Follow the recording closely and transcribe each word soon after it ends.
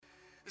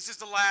This is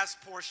the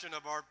last portion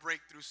of our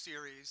breakthrough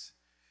series.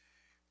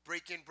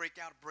 Break in, break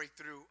out,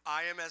 breakthrough.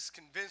 I am as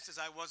convinced as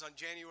I was on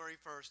January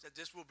 1st that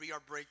this will be our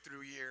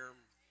breakthrough year.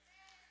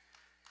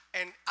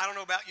 And I don't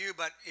know about you,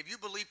 but if you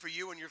believe for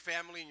you and your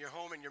family and your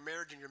home and your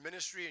marriage and your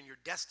ministry and your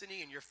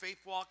destiny and your faith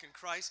walk in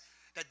Christ,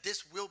 that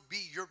this will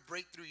be your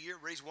breakthrough year,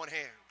 raise one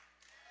hand.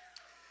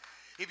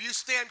 If you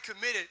stand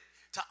committed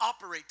to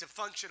operate, to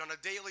function on a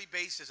daily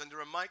basis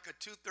under a Micah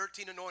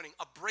 2:13 anointing,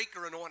 a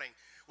breaker anointing,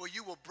 where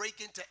you will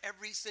break into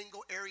every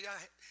single area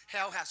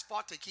hell has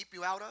fought to keep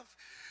you out of.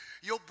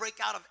 You'll break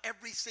out of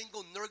every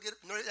single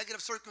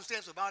negative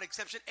circumstance without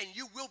exception, and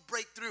you will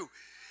break through.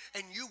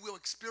 And you will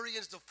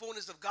experience the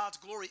fullness of God's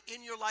glory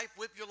in your life,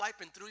 with your life,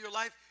 and through your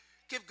life.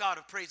 Give God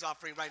a praise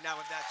offering right now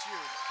if that's you.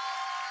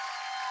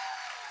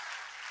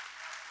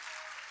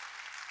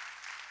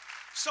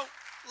 So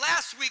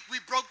last week we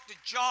broke the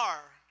jar.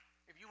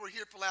 If you were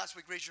here for last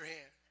week, raise your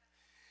hand.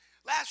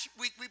 Last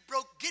week we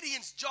broke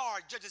Gideon's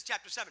jar, Judges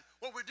chapter 7.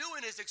 What we're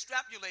doing is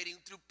extrapolating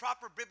through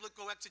proper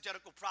biblical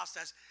exegetical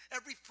process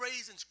every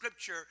phrase in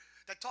Scripture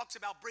that talks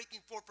about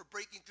breaking forth or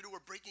breaking through or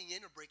breaking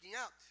in or breaking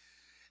out.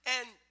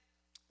 And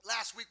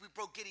last week we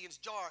broke Gideon's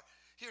jar.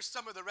 Here's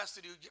some of the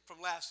residue from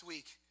last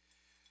week.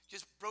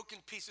 Just broken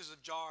pieces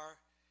of jar,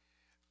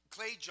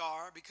 clay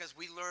jar, because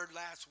we learned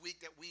last week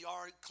that we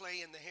are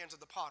clay in the hands of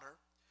the potter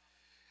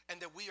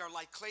and that we are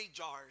like clay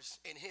jars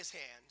in his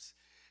hands.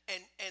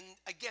 And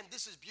again,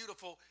 this is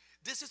beautiful.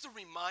 This is a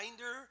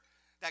reminder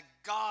that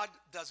God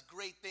does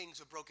great things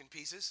with broken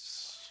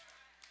pieces.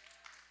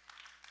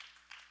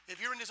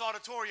 If you're in this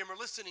auditorium or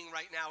listening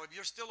right now, if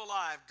you're still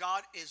alive,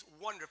 God is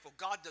wonderful.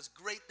 God does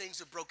great things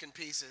with broken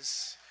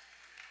pieces.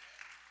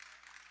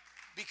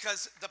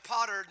 Because the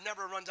potter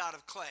never runs out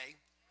of clay.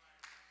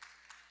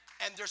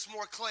 And there's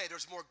more clay.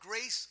 There's more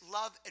grace,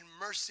 love, and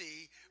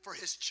mercy for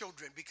his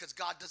children because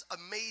God does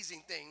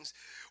amazing things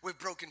with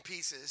broken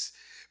pieces.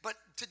 But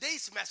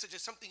today's message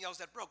is something else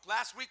that broke.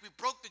 Last week we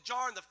broke the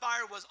jar and the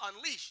fire was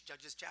unleashed,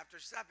 Judges chapter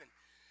 7.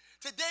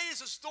 Today is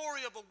a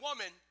story of a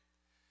woman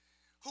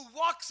who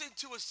walks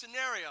into a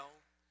scenario,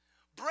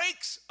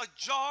 breaks a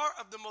jar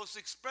of the most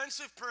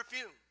expensive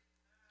perfume,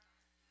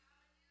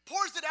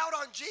 pours it out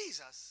on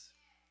Jesus.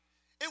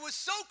 It was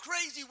so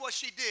crazy what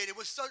she did. It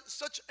was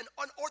such an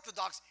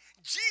unorthodox.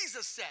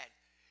 Jesus said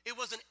it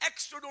was an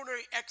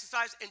extraordinary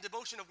exercise in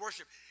devotion of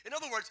worship. In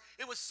other words,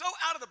 it was so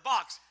out of the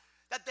box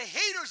that the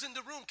haters in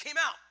the room came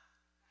out.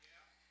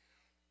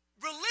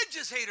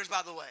 Religious haters,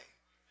 by the way,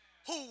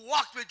 who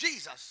walked with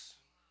Jesus.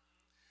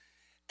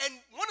 And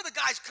one of the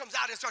guys comes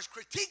out and starts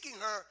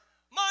critiquing her.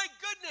 My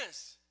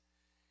goodness.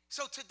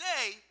 So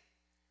today,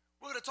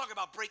 we're going to talk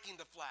about breaking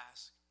the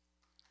flask.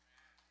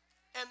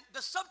 And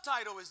the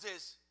subtitle is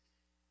this: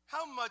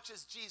 how much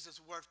is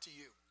Jesus worth to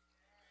you?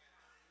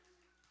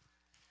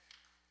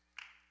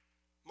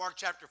 Mark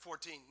chapter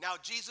 14. Now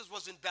Jesus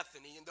was in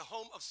Bethany in the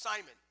home of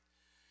Simon,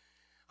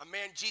 a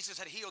man Jesus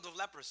had healed of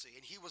leprosy,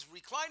 and he was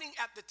reclining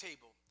at the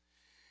table.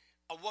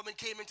 A woman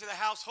came into the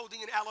house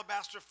holding an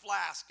alabaster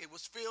flask. It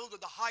was filled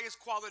with the highest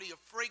quality of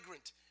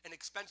fragrant and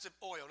expensive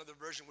oil. Another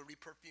version would be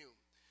perfume.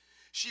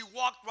 She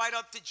walked right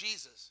up to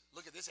Jesus.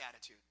 Look at this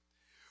attitude.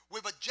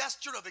 With a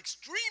gesture of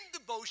extreme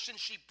devotion,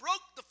 she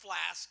broke the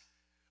flask.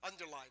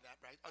 Underline that,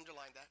 right?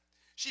 Underline that.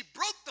 She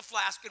broke the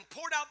flask and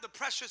poured out the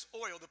precious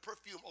oil, the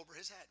perfume, over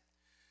his head.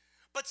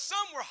 But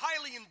some were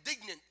highly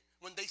indignant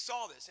when they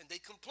saw this, and they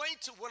complained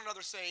to one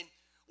another, saying,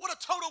 "What a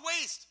total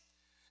waste!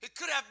 It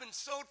could have been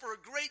sold for a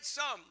great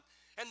sum,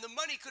 and the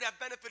money could have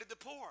benefited the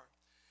poor."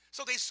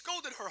 So they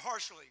scolded her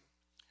harshly.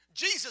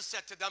 Jesus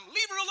said to them,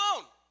 "Leave her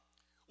alone.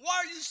 Why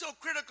are you so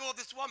critical of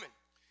this woman?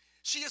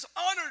 She has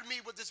honored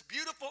me with this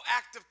beautiful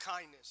act of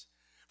kindness.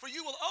 For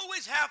you will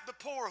always have the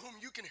poor whom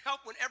you can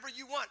help whenever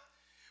you want,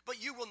 but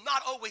you will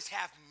not always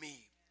have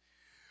me.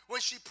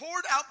 When she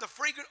poured out the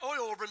fragrant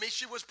oil over me,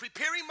 she was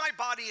preparing my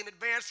body in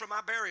advance for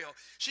my burial.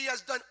 She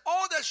has done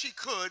all that she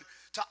could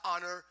to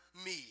honor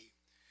me."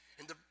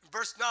 In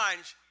verse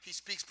 9, he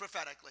speaks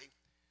prophetically.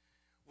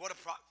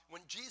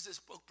 When Jesus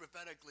spoke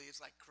prophetically, it's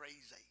like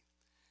crazy.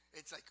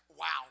 It's like,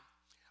 wow.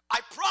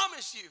 "I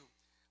promise you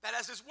that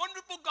as this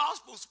wonderful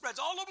gospel spreads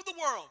all over the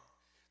world,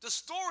 the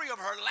story of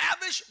her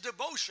lavish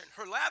devotion,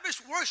 her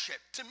lavish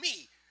worship to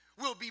me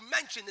will be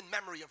mentioned in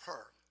memory of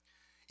her."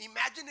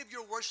 Imagine if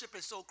your worship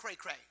is so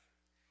cray-cray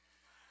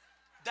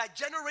that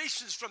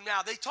generations from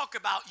now, they talk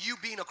about you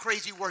being a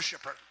crazy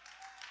worshiper.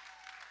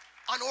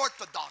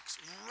 Unorthodox,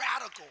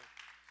 radical.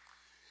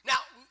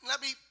 Now, let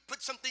me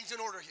put some things in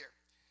order here.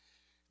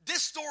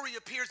 This story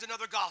appears in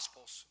other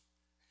gospels.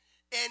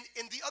 And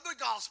in the other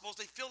gospels,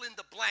 they fill in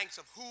the blanks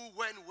of who,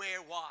 when,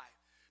 where, why.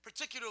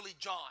 Particularly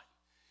John.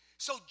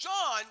 So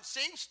John,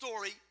 same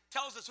story,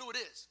 tells us who it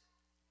is.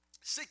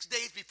 6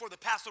 days before the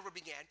Passover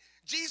began,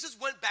 Jesus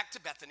went back to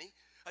Bethany,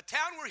 a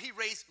town where he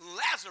raised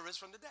Lazarus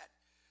from the dead.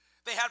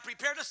 They had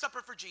prepared a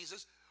supper for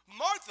Jesus.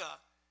 Martha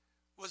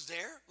was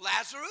there,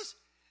 Lazarus,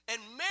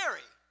 and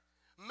Mary.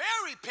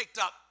 Mary picked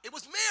up, it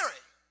was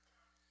Mary,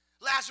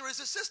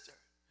 Lazarus' sister.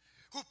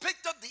 who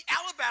picked up the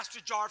alabaster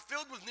jar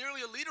filled with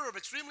nearly a liter of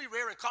extremely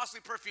rare and costly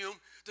perfume,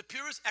 the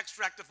purest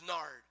extract of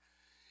nard.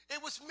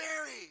 It was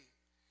Mary.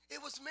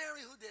 It was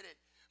Mary who did it.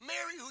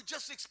 Mary who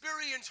just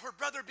experienced her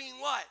brother being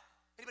what?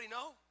 Anybody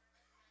know?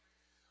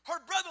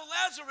 Her brother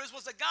Lazarus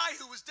was a guy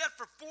who was dead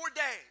for 4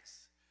 days.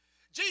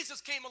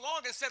 Jesus came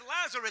along and said,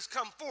 Lazarus,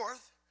 come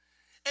forth.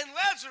 And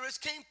Lazarus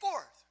came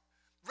forth.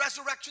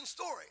 Resurrection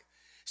story.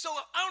 So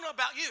I don't know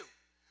about you,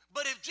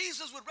 but if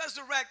Jesus would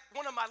resurrect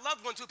one of my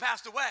loved ones who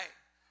passed away,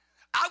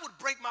 I would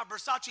break my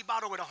Versace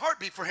bottle in a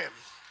heartbeat for him.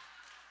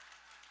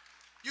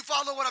 You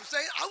follow what I'm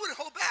saying? I wouldn't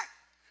hold back.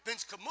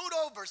 Vince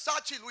Camuto,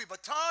 Versace, Louis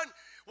Vuitton,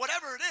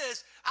 whatever it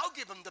is, I'll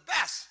give him the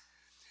best.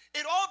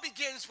 It all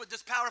begins with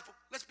this powerful,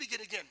 let's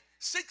begin again.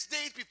 6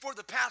 days before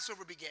the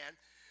Passover began,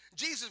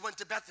 Jesus went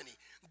to Bethany.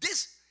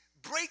 This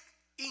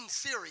breaking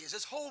series,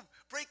 this whole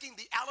breaking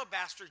the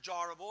alabaster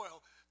jar of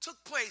oil,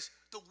 took place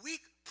the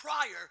week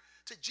prior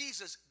to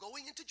Jesus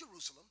going into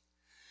Jerusalem,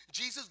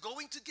 Jesus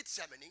going to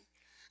Gethsemane,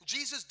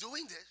 Jesus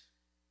doing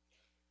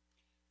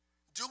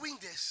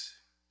this,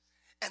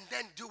 and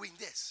then doing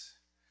this.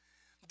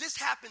 This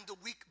happened the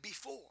week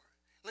before.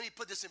 Let me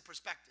put this in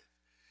perspective.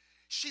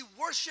 She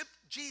worshiped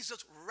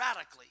Jesus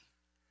radically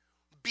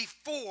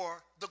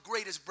before the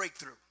greatest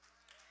breakthrough.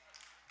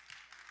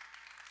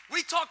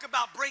 We talk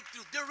about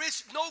breakthrough. There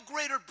is no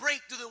greater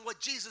breakthrough than what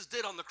Jesus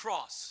did on the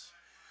cross.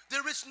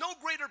 There is no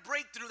greater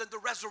breakthrough than the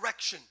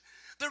resurrection.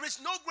 There is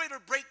no greater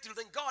breakthrough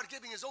than God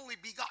giving his only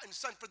begotten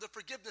son for the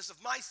forgiveness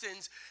of my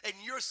sins and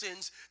your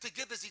sins, to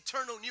give us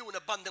eternal, new, and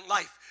abundant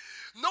life.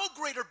 No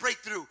greater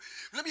breakthrough.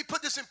 Let me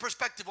put this in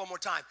perspective one more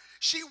time.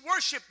 She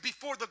worshiped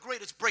before the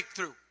greatest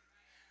breakthrough.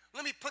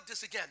 Let me put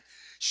this again.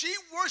 She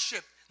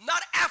worshiped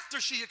not after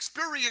she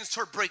experienced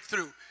her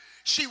breakthrough.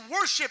 She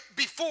worshiped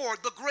before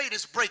the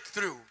greatest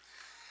breakthrough.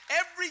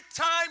 Every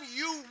time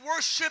you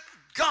worship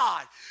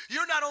God,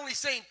 you're not only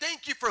saying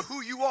thank you for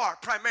who you are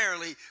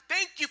primarily,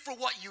 thank you for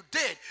what you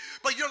did,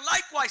 but you're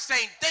likewise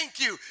saying thank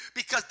you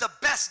because the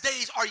best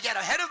days are yet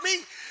ahead of me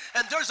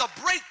and there's a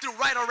breakthrough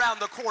right around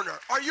the corner.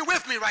 Are you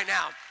with me right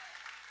now?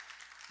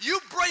 You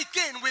break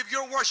in with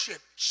your worship.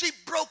 She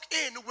broke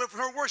in with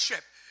her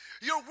worship.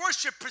 Your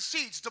worship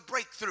precedes the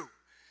breakthrough.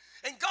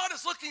 And God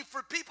is looking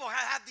for people who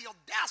have the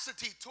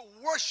audacity to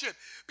worship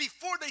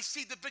before they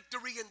see the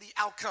victory and the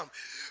outcome.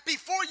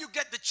 Before you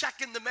get the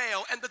check in the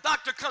mail and the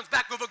doctor comes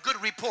back with a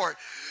good report.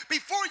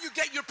 Before you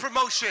get your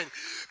promotion.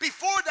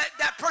 Before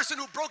that person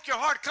who broke your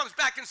heart comes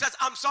back and says,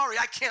 I'm sorry,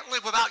 I can't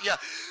live without you.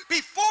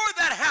 Before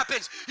that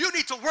happens, you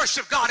need to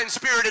worship God in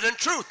spirit and in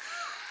truth.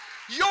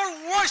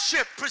 Your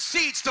worship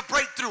precedes the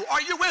breakthrough.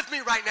 Are you with me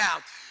right now?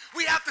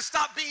 We have to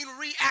stop being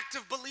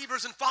reactive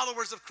believers and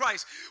followers of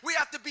Christ. We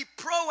have to be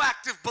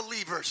proactive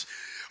believers.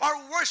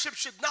 Our worship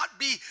should not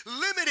be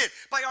limited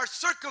by our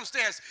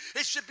circumstance.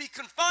 It should be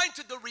confined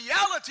to the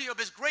reality of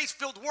his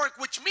grace-filled work,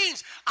 which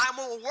means I'm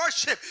going to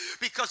worship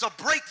because a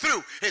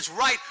breakthrough is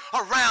right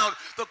around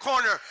the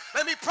corner.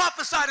 Let me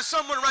prophesy to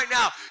someone right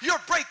now. Your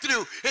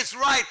breakthrough is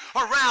right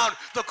around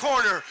the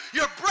corner.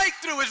 Your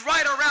breakthrough is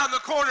right around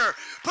the corner.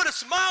 Put a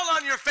smile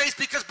on your face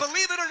because,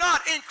 believe it or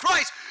not, in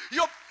Christ,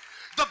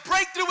 the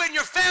breakthrough in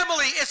your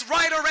family is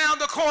right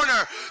around the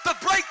corner. The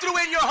breakthrough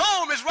in your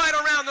home is right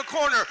around the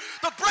corner.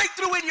 The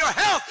breakthrough in your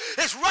health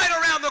is right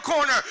around the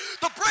corner.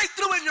 The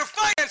breakthrough in your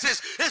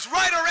finances is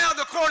right around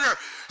the corner.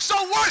 So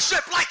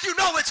worship like you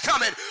know it's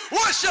coming.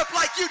 Worship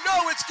like you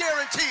know it's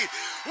guaranteed.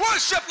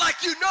 Worship like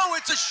you know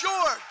it's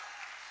assured.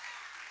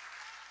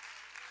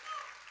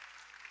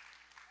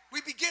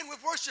 We begin with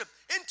worship.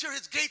 Enter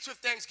his gates with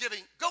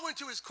thanksgiving. Go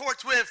into his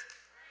courts with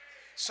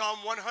Psalm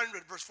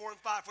 100, verse 4 and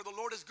 5, for the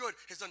Lord is good,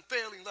 his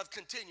unfailing love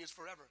continues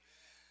forever.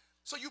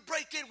 So you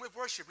break in with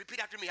worship.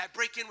 Repeat after me, I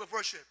break in with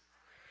worship.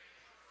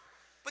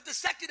 But the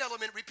second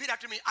element, repeat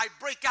after me, I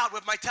break out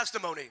with my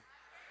testimony.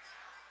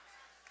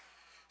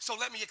 So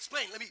let me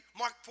explain.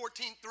 Mark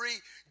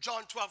 14:3,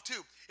 John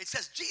 12:2. It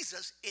says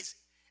Jesus is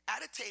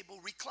at a table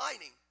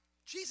reclining.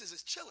 Jesus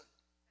is chilling.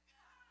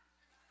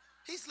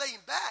 He's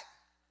laying back.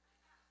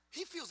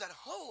 He feels at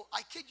home.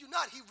 I kid you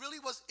not. He really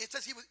was. It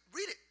says he was,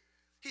 read it.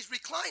 He's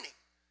reclining.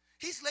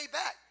 He's laid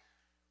back.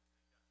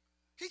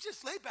 He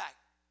just laid back.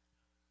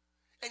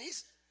 And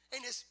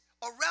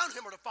around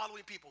him are the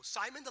following people.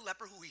 Simon the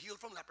leper, who he healed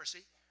from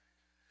leprosy.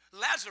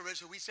 Lazarus,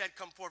 who we said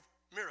come forth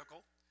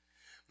miracle.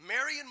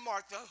 Mary and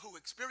Martha, who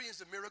experienced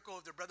the miracle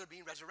of their brother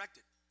being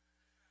resurrected.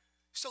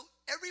 So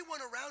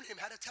everyone around him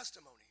had a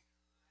testimony.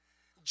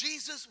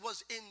 Jesus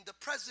was in the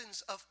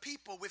presence of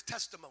people with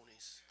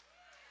testimonies.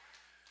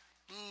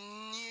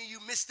 You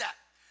missed that.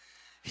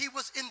 He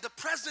was in the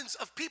presence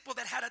of people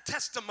that had a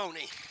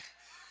testimony.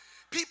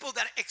 People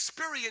that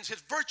experienced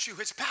his virtue,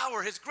 his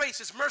power, his grace,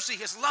 his mercy,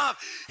 his love,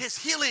 his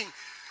healing.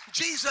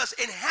 Jesus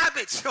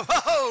inhabits,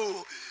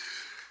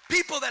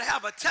 people that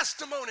have a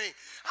testimony.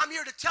 I'm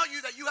here to tell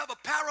you that you have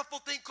a powerful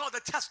thing called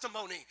a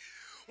testimony.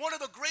 One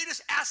of the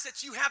greatest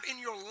assets you have in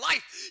your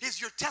life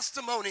is your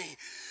testimony.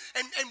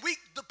 And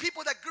the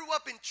people that grew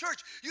up in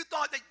church, you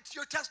thought that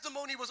your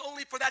testimony was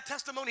only for that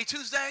testimony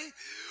Tuesday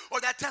or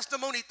that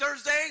testimony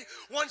Thursday,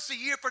 once a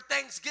year for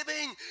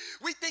Thanksgiving.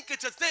 We think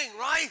it's a thing,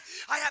 right?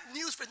 I have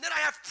news for, and then I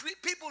have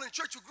people in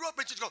church who grew up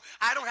in church go,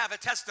 I don't have a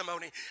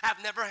testimony.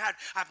 I've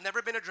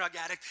never been a drug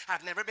addict.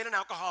 I've never been an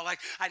alcoholic.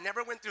 I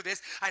never went through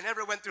this. I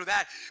never went through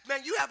that.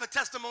 Man, you have a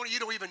testimony, you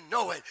don't even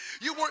know it.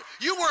 You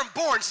weren't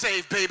born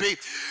saved, baby.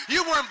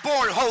 You weren't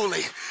born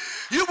holy.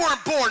 You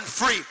weren't born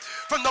free.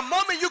 From the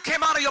moment you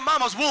came out of your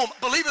mama's womb,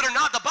 believe it or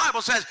not, the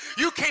Bible says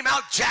you came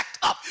out jacked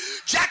up.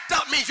 Jacked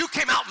up means you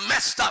came out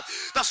messed up.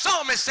 The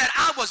psalmist said,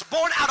 I was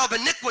born out of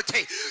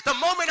iniquity. The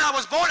moment I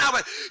was born,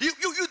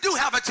 you do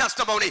have a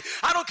testimony.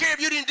 I don't care if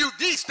you didn't do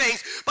these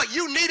things, but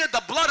you needed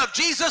the blood of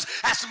Jesus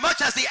as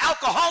much as the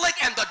alcoholic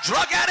and the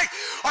drug addict.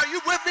 Are you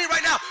with me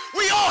right now?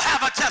 We all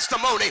have a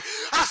testimony.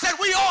 I said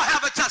we all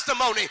have a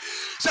testimony.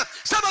 So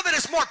some of it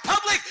is more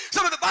public.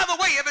 Some of it, by the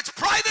way, if it's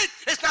private,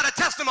 it's not a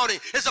testimony.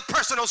 It's a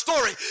personal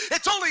story.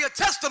 It's only a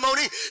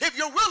testimony if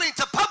you're willing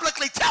to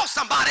publicly tell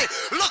somebody,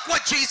 look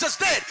what Jesus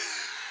did.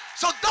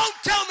 So don't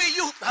tell me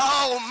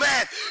oh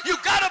man, you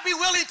gotta be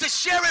willing to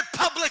share it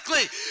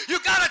publicly. You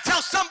gotta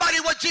tell somebody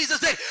what Jesus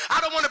did. I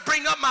don't want to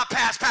bring up my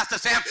past, Pastor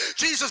Sam.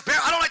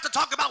 I don't like to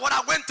talk about what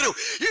I went through.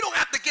 You don't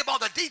have to give all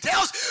the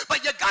details,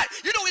 but you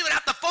don't even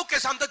have to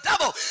focus on the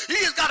devil. You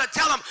just gotta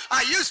tell him,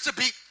 I used to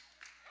be,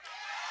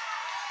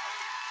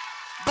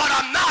 but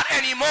I'm not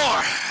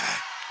anymore.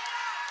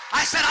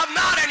 I said, I'm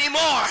not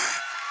anymore.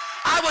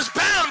 I was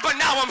bound, but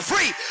now I'm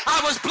free.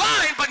 I was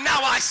blind, but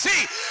now I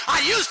see.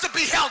 I used to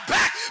be held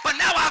back, but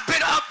now I've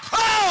been up.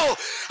 Oh,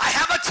 I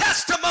have a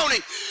testimony.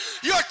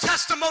 Your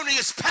testimony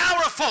is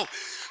powerful.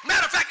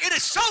 Matter of fact, it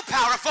is so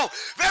powerful,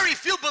 very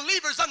few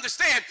believers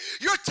understand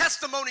your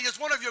testimony is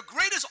one of your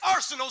greatest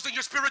arsenals in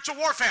your spiritual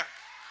warfare.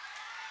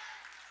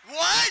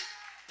 What?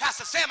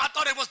 Pastor Sam, I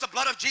thought it was the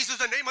blood of Jesus,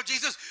 the name of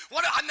Jesus.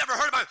 What? I never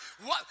heard about it.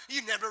 What?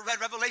 You never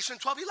read Revelation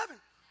 12:11.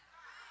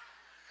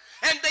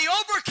 And they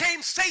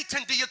overcame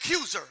Satan, the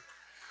accuser,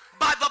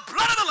 by the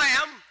blood of the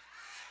Lamb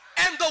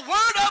and the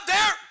word of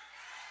their,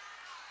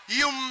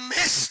 you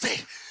missed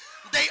it.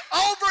 They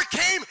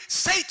overcame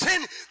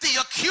Satan, the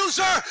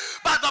accuser,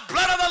 by the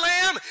blood of the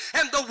Lamb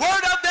and the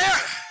word of their.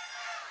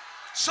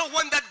 So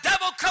when the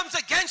devil comes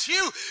against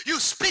you, you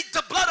speak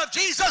the blood of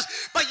Jesus,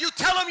 but you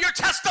tell him your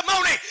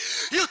testimony.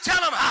 You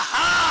tell him,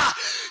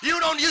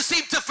 you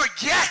seem to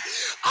forget,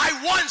 I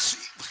once,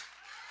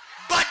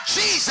 but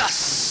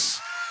Jesus.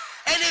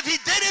 And if he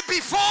did it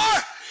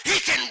before, he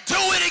can do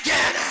it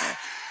again.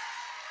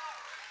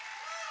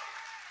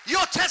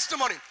 Your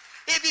testimony.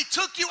 If he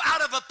took you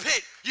out of a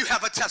pit, you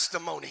have a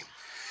testimony.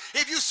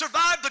 If you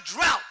survived the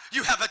drought,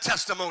 you have a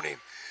testimony.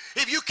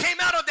 If you came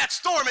out of that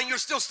storm and you're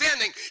still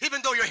standing,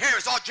 even though your hair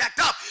is all jacked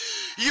up,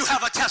 you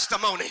have a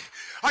testimony.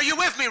 Are you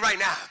with me right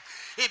now?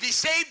 If he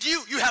saved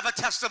you, you have a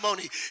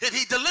testimony. If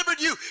he delivered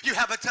you, you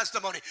have a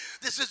testimony.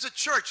 This is a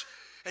church,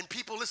 and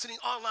people listening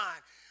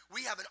online,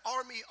 we have an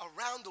army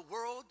around the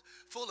world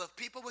full of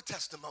people with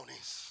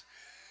testimonies.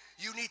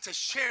 You need to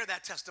share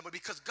that testimony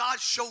because God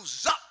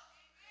shows up.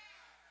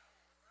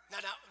 Now,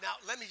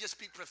 let me just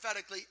speak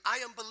prophetically. I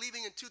am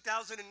believing in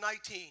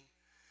 2019,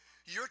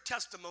 your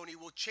testimony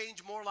will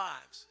change more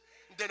lives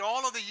than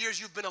all of the years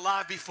you've been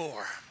alive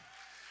before.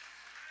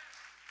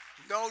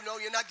 No,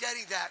 you're not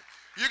getting that.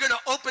 You're going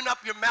to open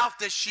up your mouth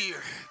this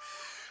year.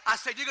 I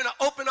said you're going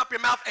to open up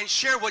your mouth and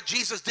share what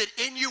Jesus did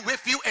in you,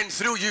 with you, and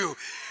through you.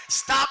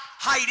 Stop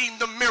hiding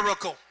the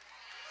miracle.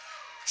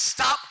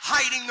 Stop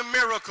hiding the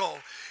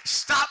miracle.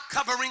 Stop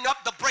covering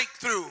up the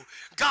breakthrough.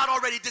 God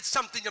already did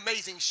something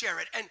amazing. Share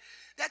it. And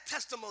that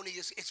testimony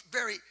it's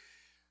very,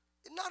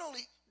 not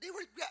only,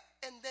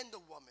 and then the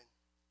woman,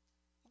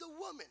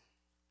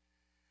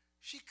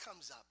 she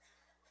comes up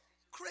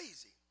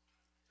crazy.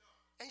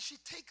 And she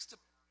takes to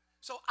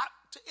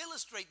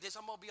illustrate this,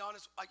 I'm going to be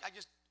honest,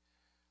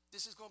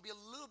 this is going to be a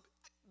little bit,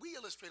 we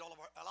illustrate a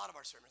lot of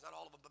our sermons, not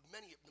all of them, but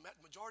the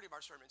majority of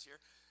our sermons here.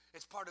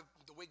 It's part of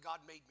the way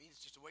God made me.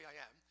 It's just the way I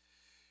am.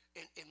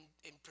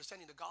 In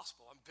presenting the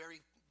gospel, I'm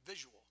very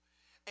visual.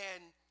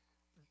 I'm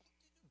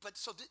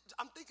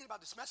thinking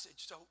about this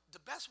message. So the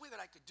best way that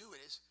I could do it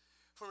is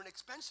for an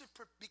expensive,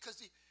 because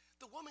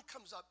the woman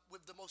comes up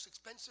with the most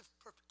expensive,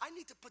 I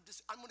need to put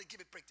this, I'm going to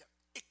give it breakdown.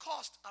 It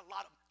cost a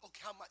lot of,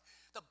 okay, how much?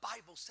 The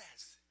Bible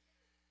says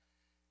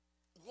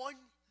 1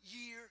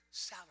 year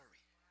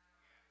salary.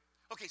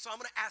 Okay, so I'm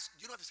going to ask,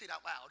 you don't have to say it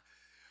out loud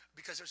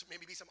because there's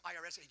maybe some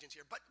IRS agents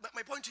here, but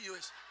my point to you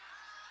is,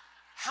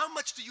 how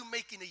much do you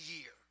make in a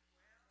year?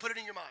 Put it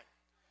in your mind.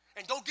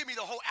 And don't give me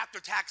the whole after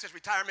taxes,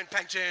 retirement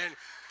pension,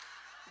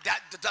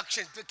 that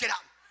deduction, get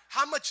out.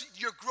 How much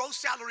your gross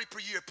salary per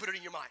year, put it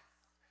in your mind.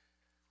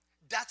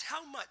 That's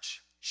how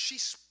much she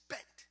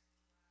spent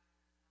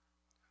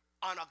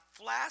on a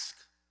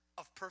flask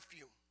of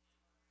perfume.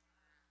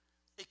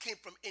 It came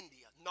from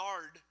India.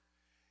 Nard,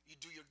 you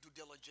do your due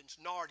diligence.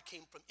 Nard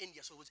came from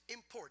India, so it was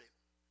imported.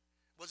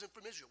 It wasn't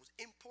from Israel, it was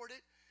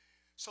imported.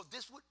 So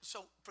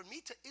for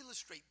me to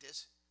illustrate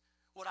this,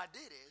 what I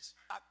did is,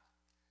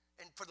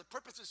 and for the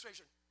purpose of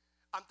illustration,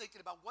 I'm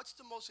thinking about what's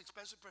the most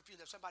expensive perfume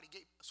that somebody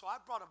gave. So I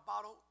brought a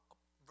bottle of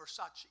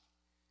Versace.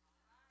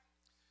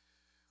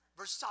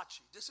 Versace.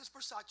 This is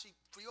Versace,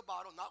 real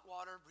bottle, not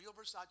water, real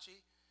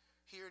Versace.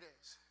 Here it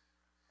is.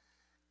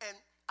 And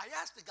I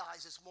asked the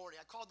guys this morning,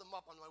 I called them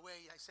up on my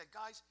way, I said,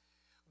 guys,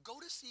 go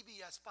to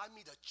CVS, find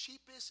me the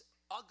cheapest,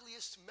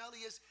 ugliest,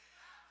 smelliest.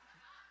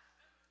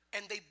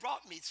 And they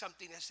brought me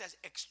something that says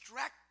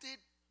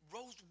extracted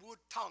rosewood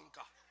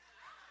tonka.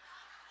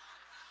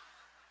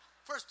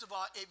 First of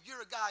all, if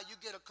you're a guy, you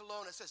get a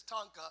cologne that says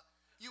tonka,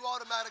 you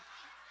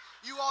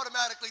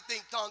automatically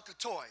think Tonka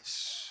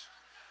toys.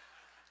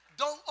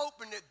 Don't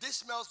open it. This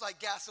smells like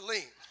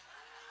gasoline.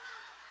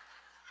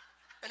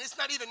 And it's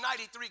not even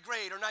 93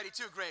 grade or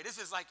 92 grade. This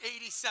is like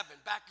 87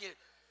 back in.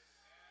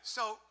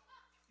 So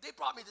they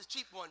brought me this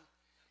cheap one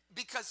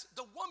because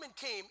the woman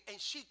came and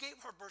she gave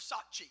her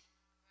Versace.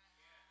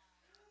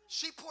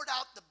 She poured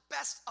out the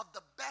best of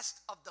the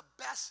best of the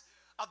best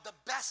of the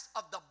best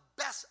of the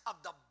best of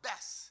the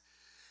best.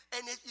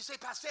 And if you say,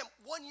 Pastor Sam,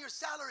 1 year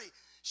salary,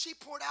 she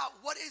poured out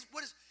what is,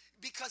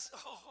 because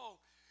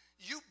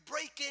you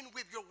break in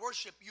with your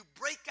worship, you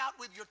break out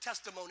with your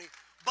testimony,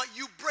 but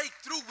you break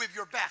through with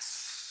your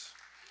best.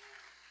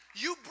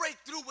 You break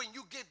through when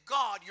you give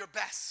God your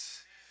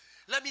best.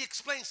 Let me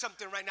explain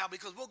something right now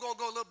because we're going to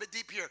go a little bit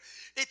deep here.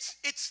 It's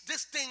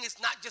this thing is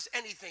not just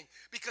anything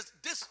because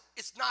this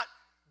is not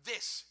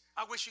this.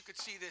 I wish you could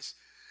see this.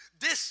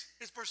 This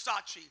is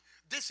Versace.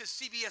 This is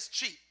CVS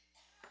cheap.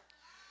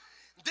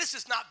 This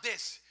is not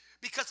this.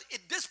 Because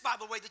this, by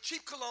the way, the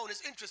cheap cologne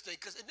is interesting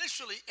because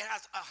initially it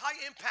has a high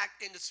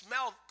impact in the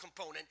smell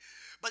component,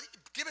 but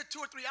give it 2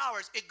 or 3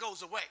 hours, it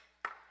goes away.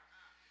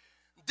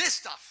 This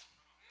stuff,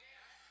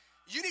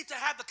 you need to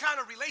have the kind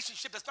of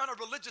relationship that's not a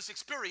religious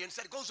experience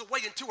that goes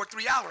away in 2 or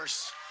 3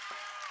 hours.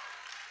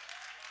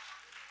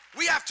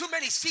 We have too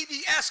many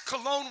CVS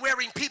cologne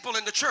wearing people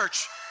in the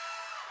church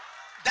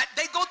that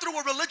they go through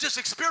a religious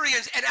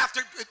experience and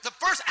after the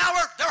first hour,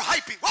 they're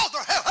hyping. Whoa,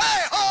 they're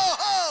hey, ho,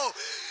 ho.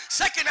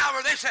 Second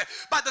hour, they say,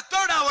 by the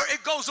third hour,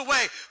 it goes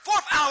away.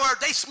 Fourth hour,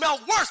 they smell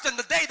worse than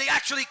the day they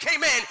actually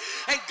came in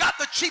and got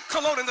the cheap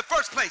cologne in the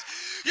first place.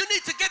 You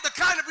need to get the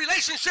kind of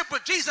relationship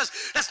with Jesus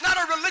that's not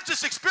a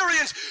religious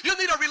experience. You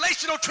need a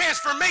relational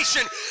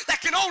transformation that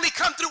can only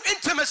come through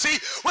intimacy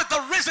with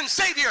the risen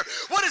Savior.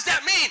 What does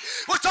that mean?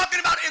 We're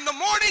talking about in the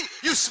morning,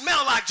 you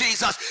smell like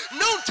Jesus.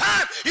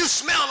 Noontime, you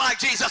smell like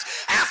Jesus.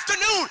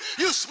 Afternoon,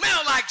 you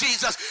smell like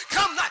Jesus.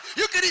 Come night,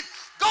 you can eat.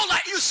 Go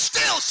like you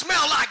still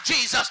smell like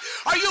Jesus.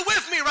 Are you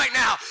with me right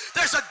now?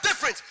 There's a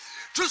difference.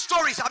 True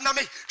stories. I'm not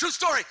making true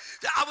story.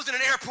 I was in an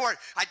airport.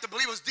 I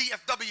believe it was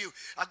DFW,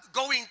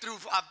 going through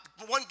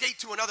one gate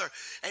to another,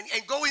 and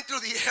going through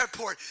the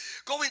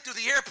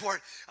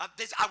airport.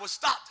 I was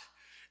stopped,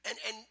 and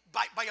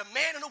by a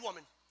man and a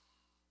woman.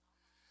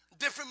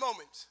 Different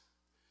moments.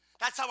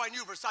 That's how I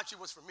knew Versace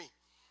was for me.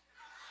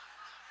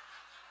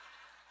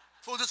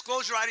 Full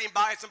disclosure, I didn't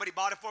buy it. Somebody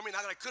bought it for me.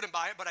 Not that I couldn't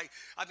buy it, but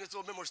I'm just a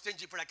little bit more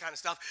stingy for that kind of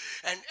stuff.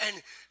 And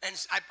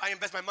I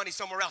invest my money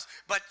somewhere else.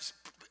 But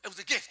it was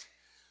a gift.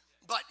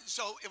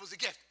 So it was a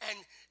gift. And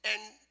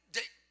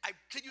I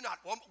kid you not,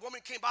 one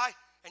woman came by,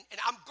 and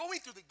I'm going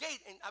through the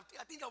gate, and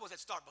I think I was at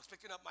Starbucks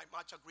picking up my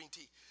matcha green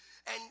tea.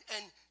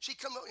 And she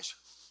come up,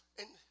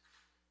 and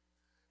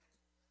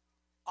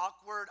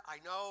awkward,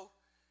 I know.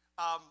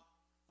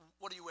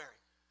 What are you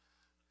wearing?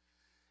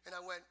 And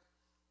I went,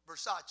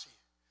 Versace.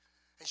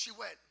 And she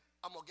went,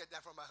 I'm going to get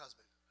that from my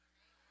husband.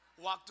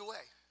 Walked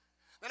away.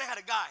 Then I had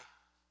a guy.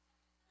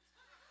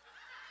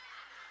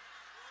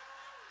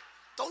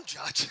 Don't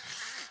judge.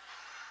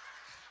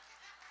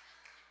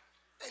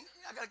 And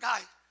I got a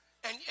guy.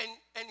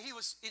 And he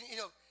was, and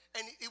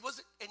it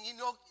wasn't, and he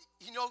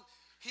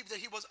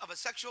was of a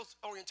sexual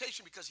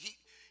orientation because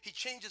he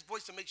changed his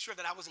voice to make sure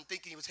that I wasn't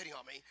thinking he was hitting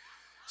on me.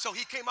 So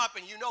he came up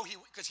and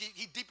because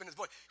he deepened his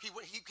voice.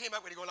 He came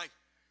up and he go like,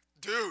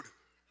 dude.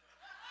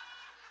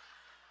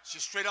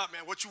 She's straight up,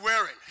 man, what you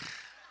wearing?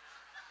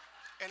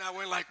 And I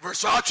went like,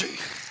 Versace.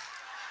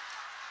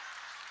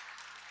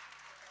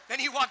 Then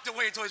he walked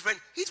away and told his friend,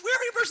 he's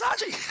wearing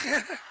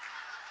Versace.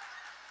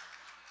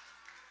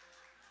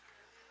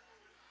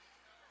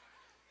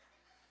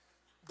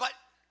 But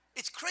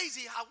it's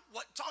crazy how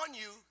what's on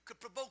you could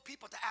provoke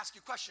people to ask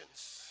you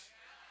questions.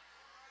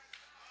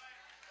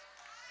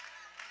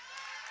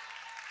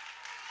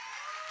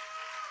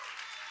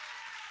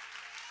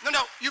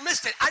 No, you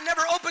missed it. I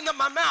never opened up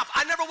my mouth.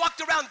 I never walked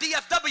around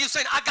DFW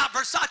saying, I got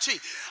Versace.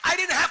 I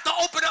didn't have to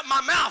open up my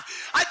mouth.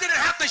 I didn't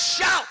have to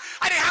shout.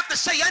 I didn't have to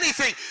say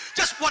anything.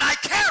 Just what I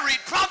carried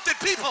prompted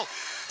people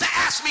to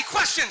ask me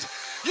questions.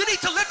 You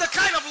need to live the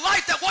kind of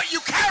life that what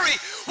you carry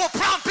will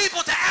prompt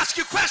people to ask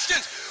you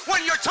questions.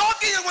 When you're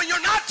talking and when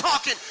you're not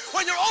talking,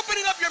 when you're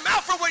opening up your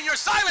mouth or when you're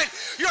silent,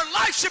 your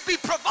life should be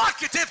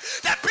provocative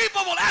that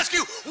people will ask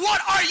you,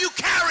 what are you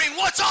carrying?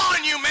 What's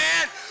on you,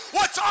 man?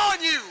 What's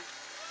on you?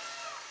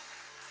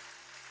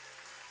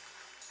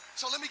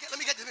 So let me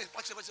get to this.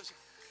 Watch this.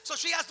 So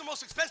she has the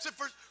most expensive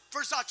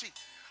Versace.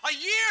 A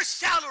year's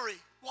salary.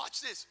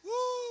 Watch this.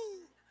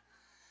 Woo!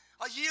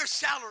 A year's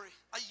salary.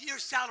 A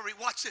year's salary.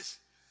 Watch this.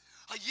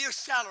 A year's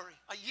salary.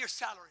 A year's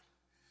salary.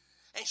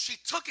 And she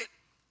took it.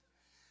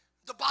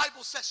 The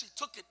Bible says she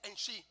took it and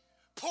she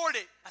poured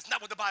it. That's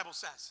not what the Bible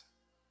says.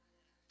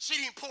 She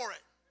didn't pour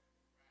it.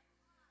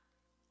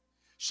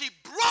 She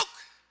broke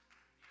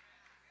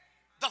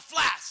the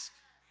flask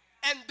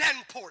and then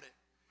poured it.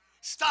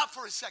 Stop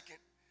for a second.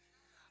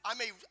 I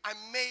may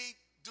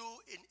do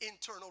an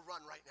internal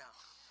run right now.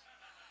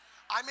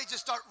 I may just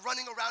start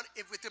running around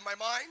within my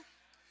mind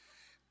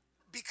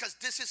because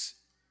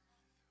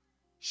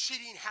she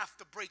didn't have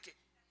to break it.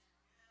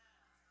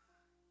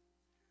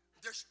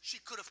 She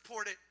could have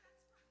poured it.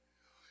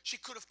 She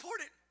could have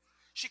poured it.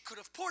 She could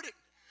have poured it.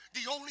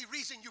 The only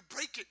reason you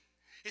break it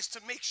is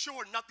to make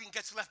sure nothing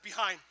gets left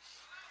behind.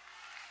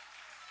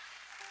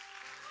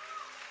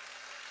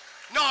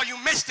 No, you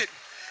missed it.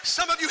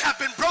 Some of you have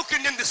been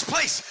broken in this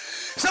place.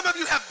 Some of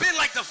you have been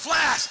like the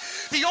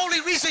flask. The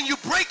only reason you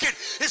break it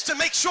is to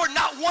make sure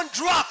not one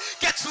drop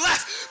gets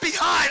left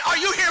behind. Are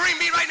you hearing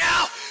me right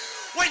now?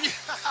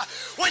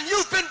 When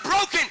you've been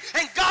broken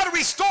and God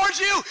restores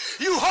you,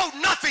 you hold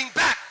nothing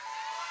back.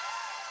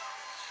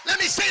 Let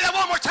me say that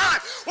one more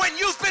time. When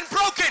you've been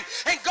broken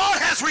and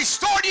God has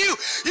restored you,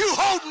 you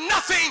hold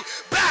nothing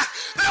back.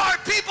 There are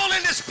people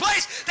in this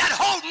place that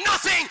hold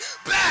nothing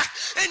back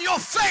in your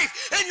faith,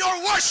 in your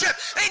worship,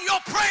 in your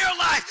prayer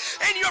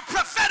life, in your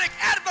prophetic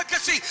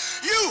advocacy.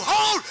 You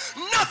hold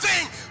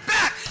nothing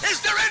back. Is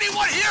there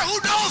anyone here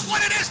who knows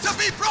what it is to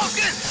be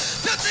broken,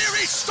 to be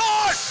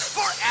restored,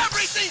 for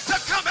everything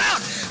to come out,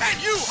 and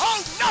you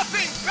hold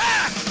nothing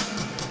back?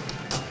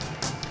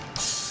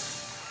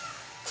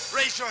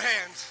 Raise your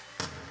hands.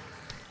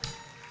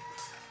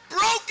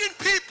 Broken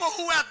people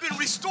who have been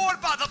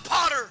restored by the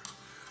potter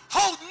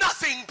hold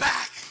nothing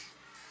back.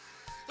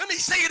 Let me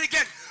say it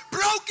again.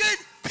 Broken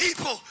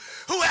people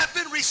who have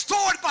been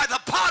restored by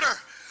the potter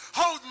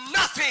hold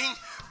nothing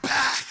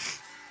back.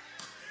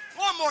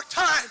 One more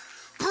time.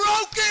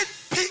 Broken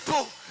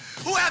people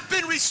who have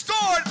been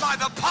restored by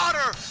the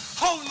potter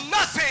hold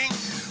nothing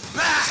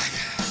back.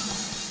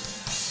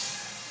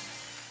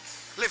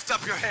 Lift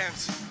up your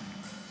hands.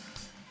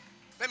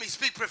 Let me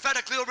speak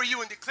prophetically over you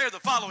and declare the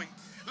following.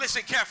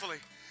 Listen carefully.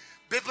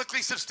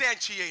 Biblically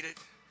substantiated.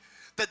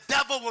 The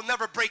devil will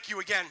never break you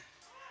again.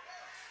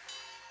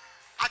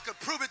 I could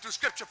prove it through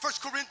scripture. 1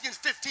 Corinthians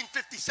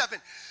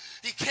 15:57.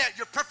 He can't.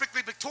 You're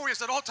perfectly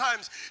victorious at all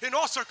times, in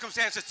all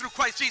circumstances, through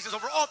Christ Jesus,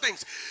 over all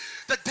things.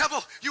 The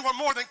devil, you are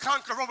more than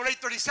conqueror. Romans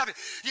 8:37.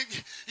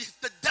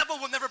 The devil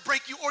will never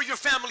break you or your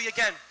family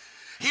again.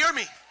 Hear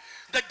me.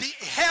 The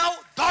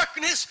hell,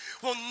 darkness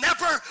will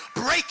never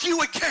break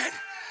you again.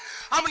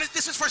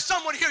 This is for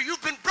someone here.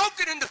 You've been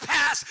broken in the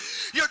past.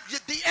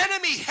 The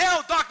enemy,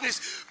 hell,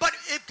 darkness. But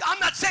I'm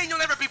not saying you'll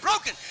never be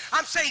broken.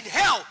 I'm saying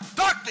hell,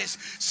 darkness,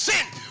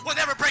 sin will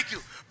never break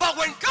you. But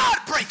when God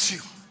breaks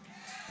you,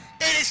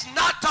 it is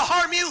not to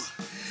harm you.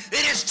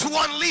 It is to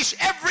unleash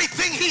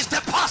everything he's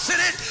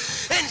deposited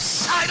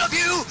inside of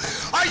you.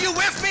 Are you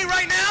with me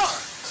right now?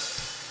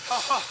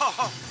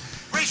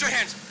 Raise your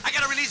hands. I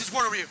got to release this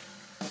word over you.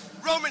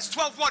 Romans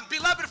 12:1.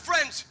 Beloved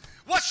friends,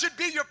 what should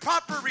be your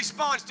proper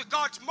response to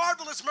God's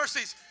marvelous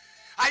mercies?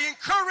 I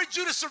encourage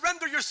you to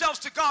surrender yourselves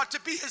to God, to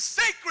be his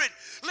sacred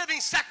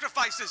living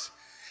sacrifices,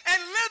 and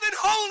live in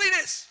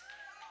holiness,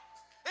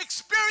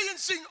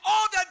 experiencing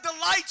all that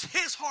delights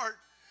his heart.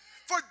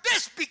 For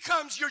this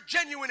becomes your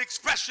genuine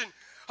expression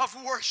of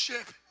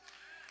worship.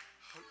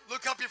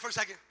 Look up here for a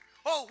second.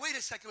 Oh, wait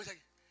a second.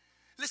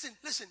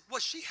 Listen.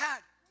 What she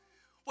had,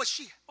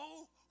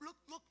 oh,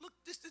 look,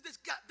 this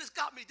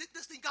got me.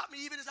 This thing got me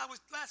even as I was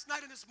last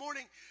night and this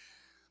morning.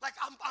 Like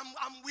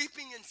I'm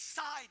weeping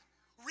inside,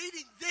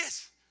 reading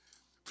this,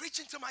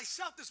 preaching to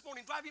myself this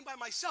morning, driving by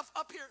myself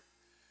up here.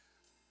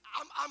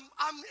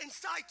 I'm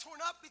inside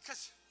torn up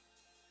because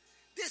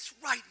this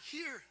right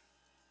here,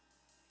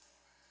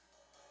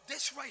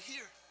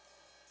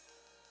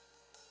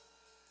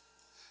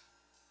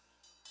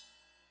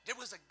 there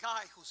was a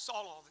guy who saw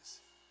all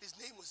this. His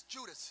name was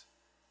Judas.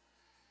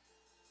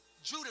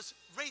 Judas,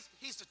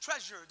 he's the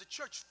treasurer, the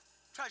church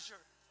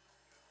treasurer.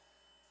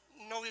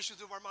 No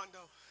issues with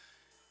Armando.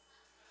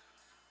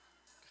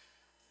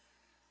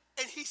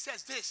 And he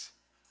says this,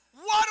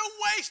 what a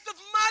waste of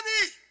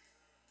money.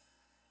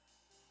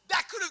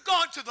 That could have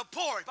gone to the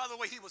poor. By the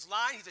way, he was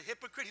lying. He's a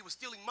hypocrite. He was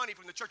stealing money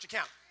from the church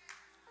account.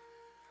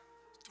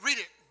 Read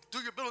it. Do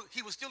your bill.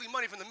 He was stealing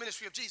money from the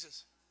ministry of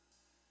Jesus.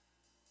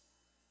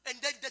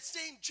 And then that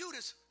same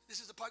Judas, this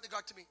is the part that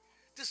got to me.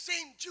 The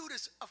same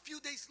Judas, a few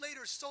days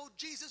later, sold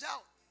Jesus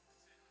out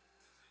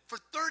for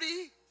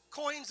 30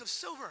 coins of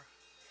silver.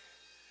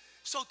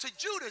 So to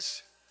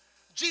Judas,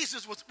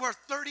 Jesus was worth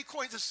 30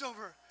 coins of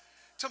silver.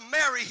 To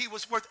Mary, he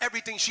was worth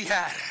everything she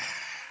had.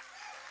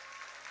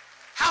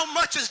 How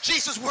much is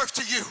Jesus worth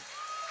to you?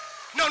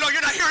 No,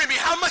 you're not hearing me.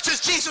 How much is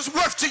Jesus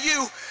worth to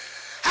you?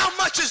 How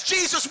much is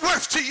Jesus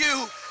worth to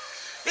you?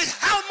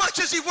 How much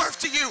is he worth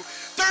to you?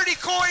 30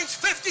 coins,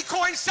 50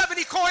 coins,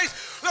 70 coins?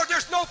 Lord,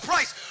 there's no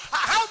price.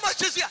 How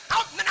much is he?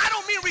 And I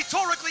don't mean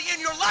rhetorically in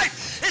your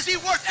life. Is he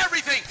worth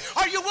everything?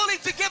 Are you willing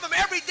to give him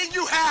everything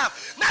you have?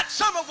 Not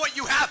some of what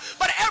you have,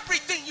 but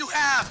everything you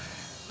have.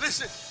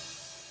 Listen.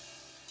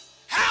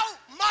 How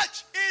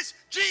much is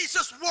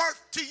Jesus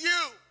worth to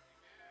you?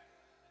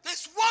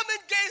 This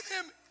woman gave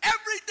him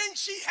everything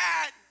she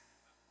had.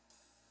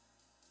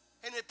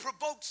 And it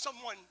provoked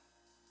someone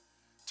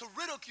to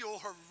ridicule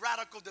her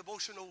radical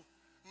devotional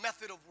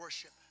method of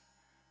worship.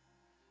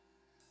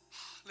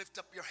 Lift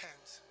up your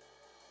hands.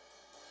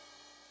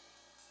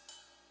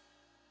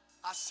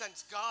 I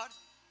sense God.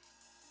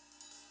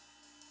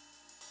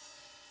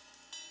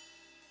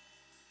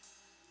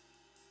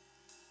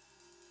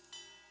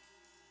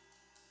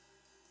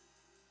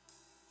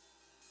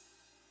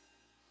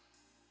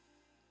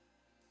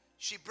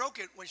 She broke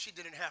it when she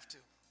didn't have to.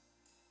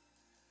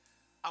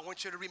 I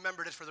want you to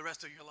remember this for the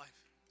rest of your life.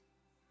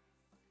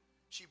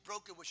 She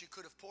broke it when she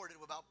could have poured it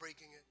without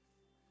breaking it.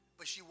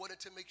 But she wanted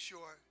to make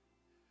sure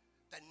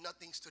that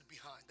nothing stood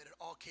behind, that it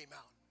all came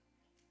out.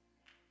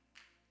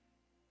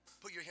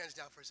 Put your hands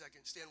down for a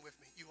second. Stand with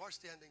me. You are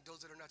standing. Those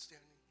that are not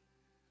standing.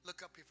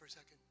 Look up here for a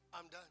second.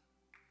 I'm done.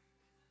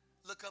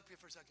 Look up here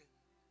for a second.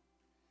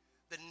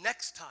 The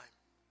next time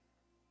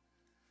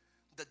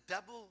the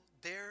devil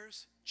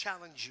dares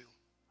challenge you,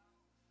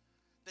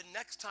 the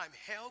next time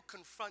hell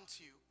confronts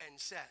you and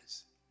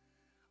says,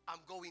 I'm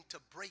going to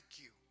break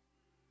you,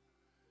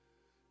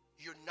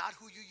 you're not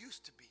who you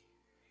used to be.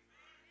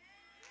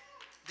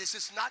 This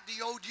is not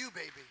the old you,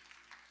 baby.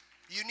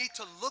 You need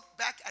to look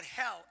back at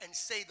hell and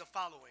say the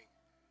following.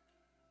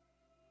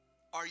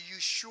 Are you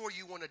sure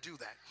you want to do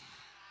that?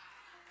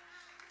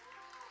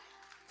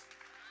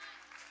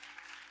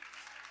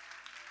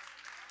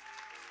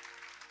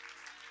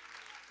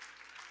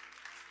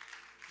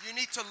 You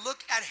need to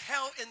look at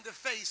hell in the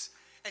face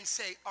and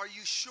say, are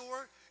you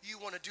sure you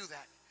want to do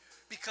that?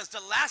 Because the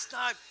last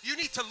time, you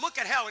need to look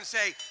at hell and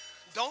say,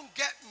 don't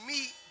get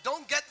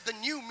the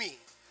new me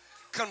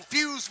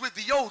confused with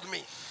the old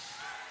me.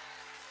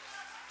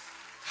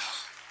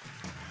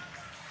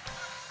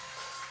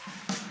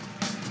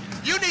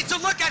 You need to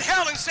look at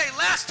hell and say,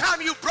 last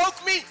time you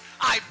broke me,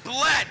 I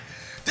bled.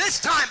 This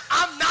time,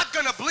 I'm not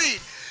going to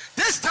bleed.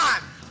 This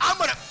time, I'm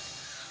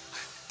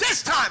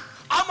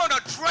going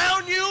to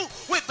drown you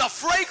with the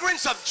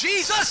fragrance of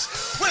Jesus,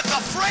 with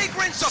the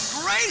fragrance of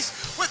grace,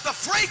 with the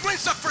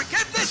fragrance of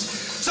forgiveness.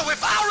 So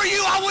if I were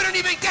you, I wouldn't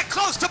even get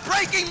close to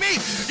breaking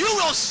me. You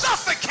will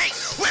suffocate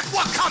with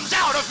what comes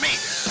out of me.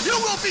 You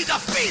will be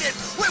defeated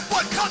with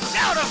what comes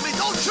out of me.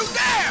 Don't you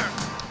dare.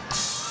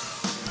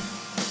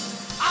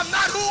 I'm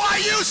not who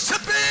I used to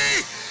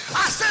be.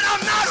 I said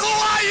I'm not who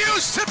I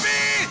used to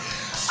be.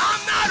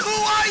 I'm not who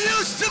I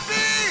used to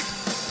be.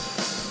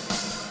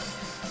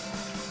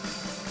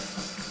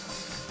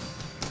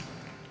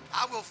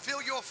 I will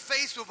fill your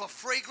face with a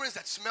fragrance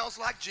that smells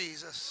like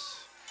Jesus.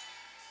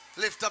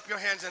 Lift up your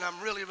hands, and I'm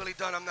really, really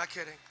done. I'm not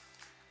kidding.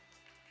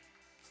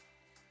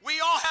 We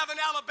all have an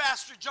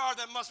alabaster jar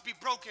that must be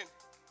broken.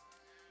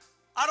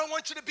 I don't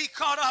want you to be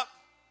caught up.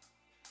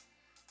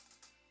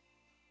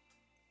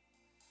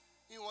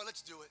 You know what?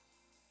 Let's do it.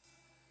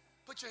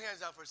 Put your hands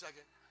down for a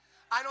second.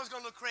 I know it's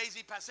going to look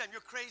crazy. Pastor Sam, you're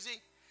crazy.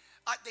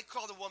 They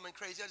call the woman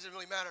crazy. That doesn't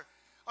really matter.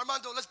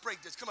 Armando, let's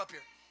break this. Come up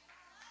here.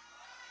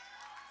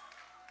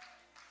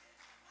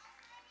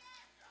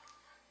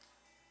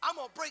 I'm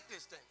going to break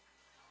this thing.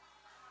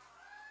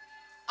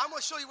 I'm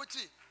going to show you what to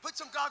do. Put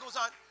some goggles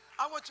on.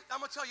 I'm going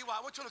to tell you why.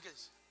 I want you to look at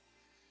this.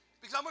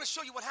 Because I'm going to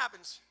show you what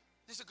happens.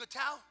 This is a good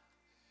towel.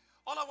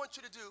 All I want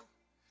you to do,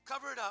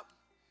 cover it up.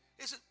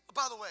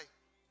 By the way,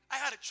 I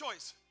had a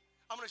choice.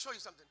 I'm going to show you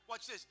something.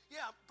 Watch this.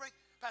 Yeah, break.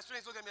 Pastor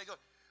James, look at me. I go,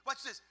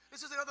 watch this.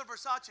 This is another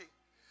Versace.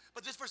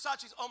 But this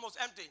Versace is almost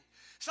empty.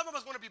 Some of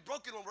us want to be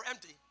broken when we're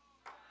empty.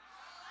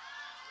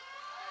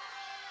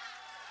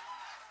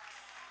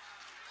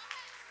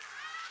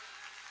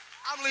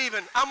 I'm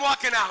leaving. I'm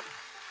walking out.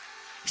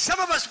 Some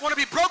of us want to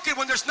be broken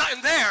when there's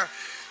nothing there.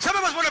 Some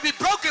of us want to be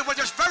broken when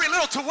there's very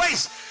little to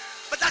waste.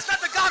 But that's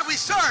not the God we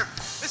serve.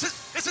 This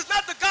is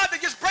not the God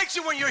that just breaks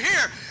you when you're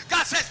here.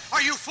 God says,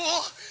 are you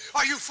full?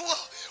 Are you full?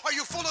 Are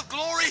you full of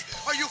glory?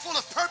 Are you full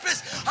of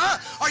purpose? Huh?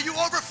 Are you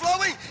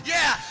overflowing?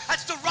 Yeah,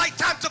 that's the right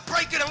time to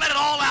break it and let it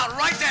all out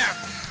right there.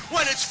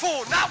 When it's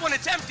full, not when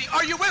it's empty.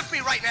 Are you with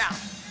me right now?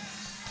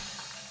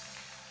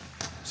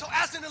 So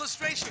as an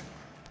illustration,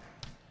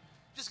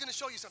 just going to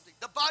show you something.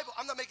 The Bible,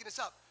 I'm not making this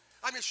up.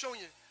 I'm just showing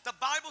you. The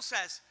Bible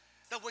says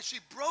that when she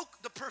broke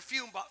the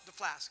perfume, the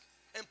flask,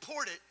 and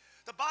poured it,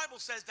 the Bible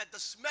says that the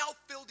smell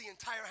filled the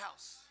entire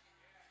house.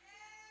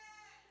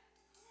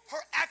 Her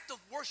act of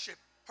worship,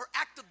 her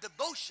act of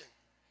devotion,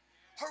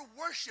 her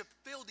worship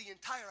filled the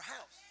entire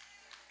house.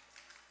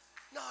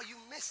 No, you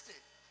missed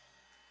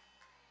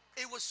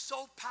it. It was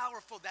so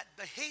powerful that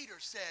the hater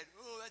said,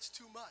 oh, that's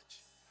too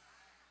much.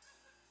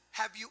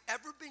 Have you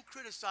ever been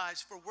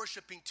criticized for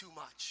worshiping too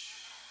much?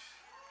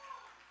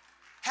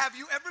 Have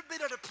you ever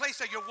been at a place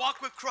at your walk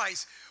with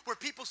Christ where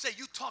people say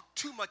you talk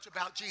too much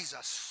about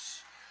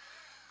Jesus?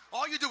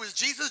 All you do is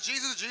Jesus,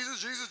 Jesus,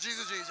 Jesus, Jesus,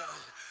 Jesus, Jesus.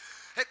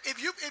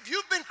 If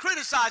you've been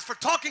criticized for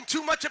talking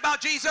too much about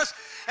Jesus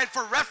and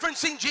for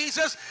referencing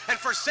Jesus and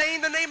for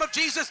saying the name of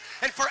Jesus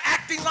and for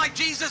acting like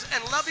Jesus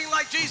and loving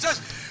like Jesus,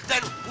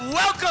 then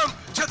welcome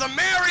to the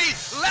Mary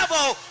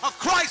level of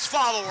Christ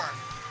follower.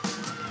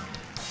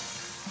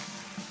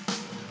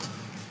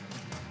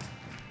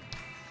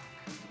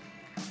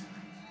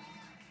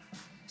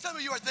 Some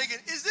of you are thinking,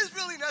 is this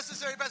really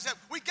necessary, Pastor Sam?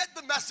 We get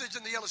the message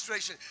and the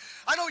illustration.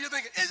 I know you're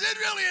thinking, is it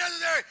really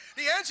necessary?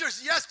 The answer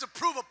is yes, to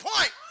prove a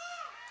point.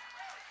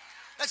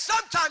 That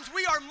sometimes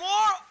we are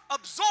more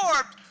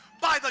absorbed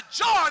by the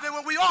jar than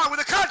what we are with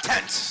the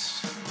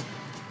contents.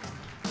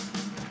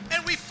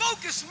 And we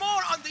focus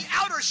more on the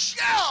outer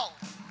shell,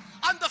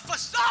 on the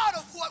facade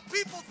of what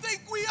people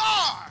think we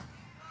are.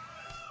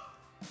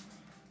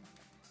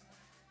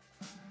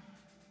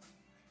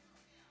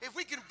 If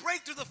we can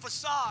break through the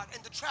facade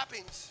and the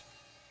trappings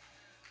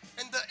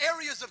and the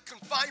areas of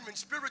confinement,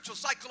 spiritual,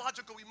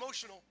 psychological,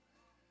 emotional,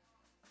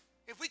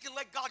 if we can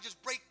let God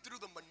just break through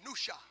the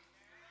minutia.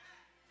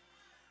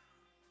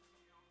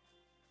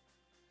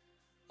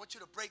 I want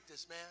you to break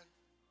this, man.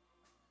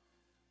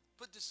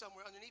 Put this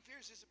somewhere underneath here.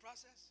 Is this the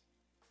process?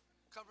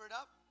 Cover it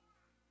up.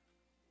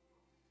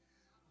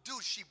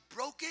 Dude, she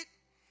broke it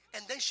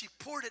and then she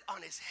poured it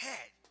on his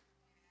head.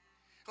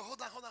 Oh,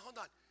 hold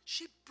on.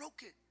 She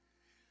broke it.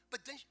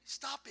 But then,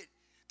 stop it.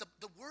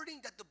 The wording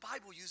that the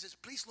Bible uses,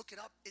 please look it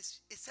up, it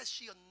says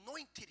she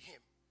anointed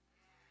him.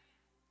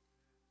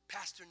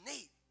 Pastor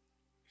Nate,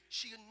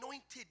 she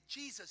anointed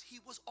Jesus. He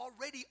was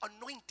already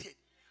anointed.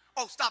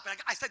 Oh, stop it.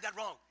 I said that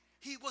wrong.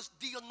 He was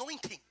the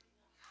anointing.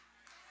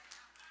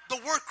 The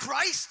word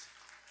Christ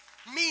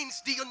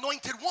means the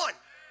anointed one.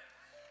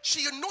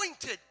 She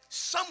anointed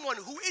someone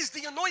who is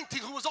the anointing,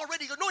 who was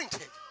already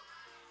anointed.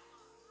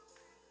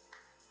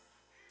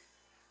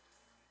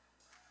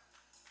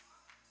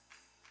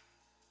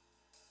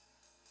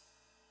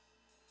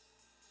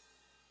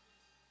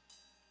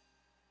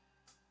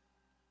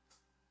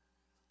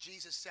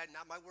 Jesus said,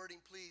 not my wording,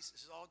 please.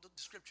 This is all the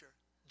scripture.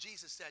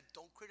 Jesus said,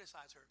 don't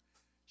criticize her.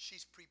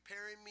 She's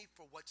preparing me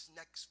for what's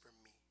next for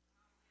me.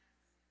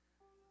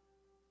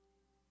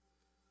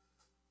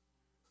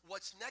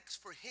 What's next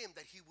for him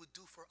that he would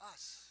do for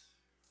us?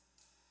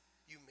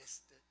 You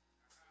missed it.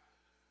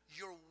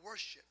 Your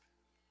worship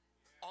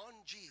on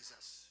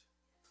Jesus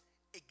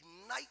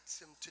ignites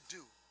him to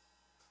do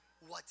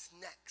what's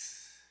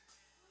next.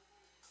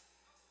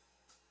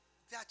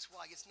 That's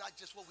why it's not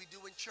just what we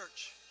do in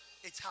church.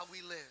 It's how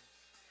we live.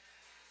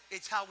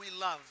 It's how we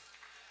love.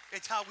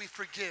 It's how we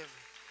forgive.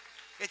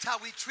 It's how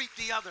we treat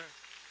the other.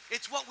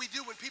 It's what we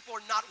do when people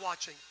are not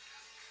watching.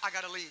 I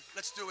gotta leave.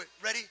 Let's do it.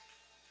 Ready?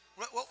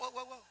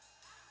 Whoa.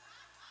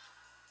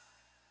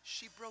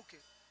 She broke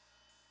it.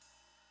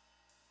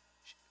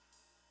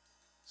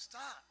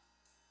 Stop.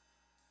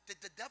 Did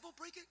the devil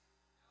break it?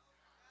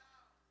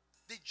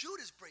 Did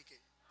Judas break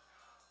it?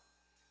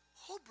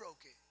 Who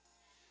broke it?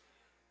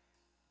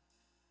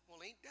 Well,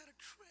 ain't that a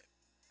trip?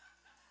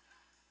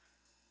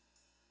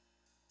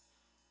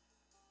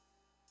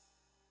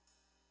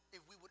 If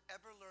we would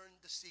ever learn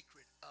the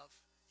secret of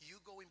you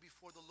going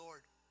before the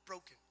Lord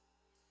broken,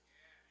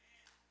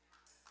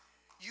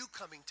 you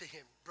coming to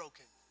him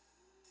broken,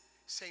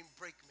 saying,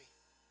 break me.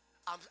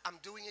 I'm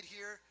doing it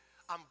here.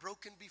 I'm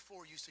broken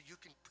before you so you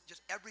can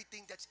just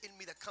everything that's in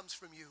me that comes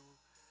from you,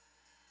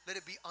 let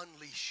it be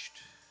unleashed.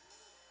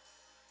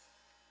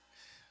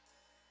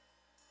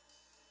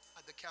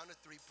 At the count of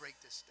 3, break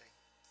this thing.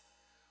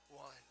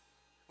 1.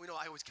 We know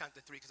I always count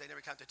to 3 because I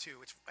never count to 2.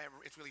 It's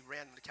really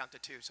random to count to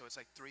 2. So it's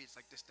like 3. It's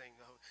like this thing.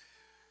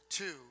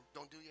 2.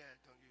 Don't do yet.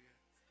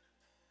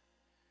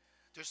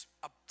 There's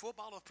a full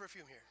bottle of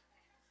perfume here.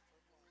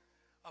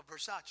 Of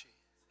Versace.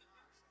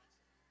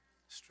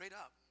 Straight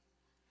up.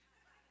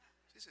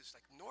 This is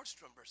like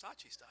Nordstrom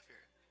Versace stuff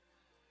here.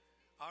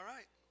 All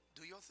right.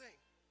 Do your thing.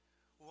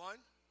 1,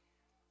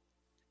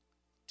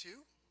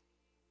 2,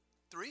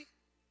 3.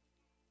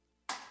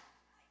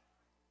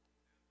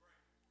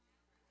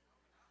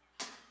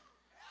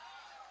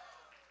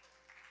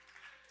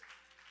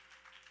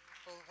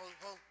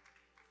 Hold.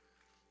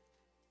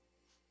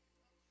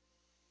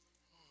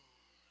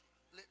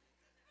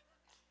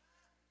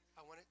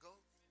 I want it. Go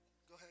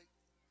ahead.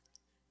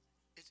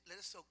 Let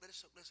it soak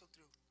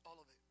through all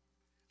of it.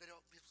 Let it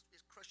all,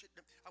 just crush it.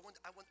 I want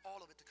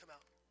all of it to come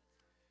out.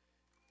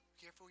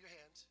 Careful with your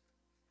hands.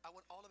 I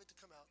want all of it to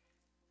come out.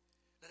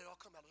 Let it all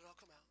come out. Let it all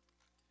come out.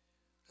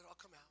 Let it all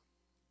come out.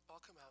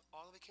 All come out.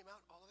 All of it came out.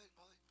 All of it.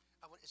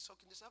 I want it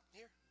soaking this up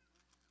here.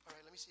 All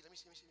right. Let me see. Now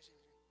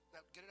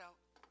get it out.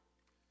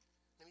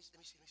 Let me see.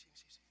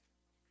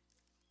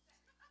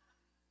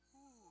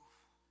 Ooh.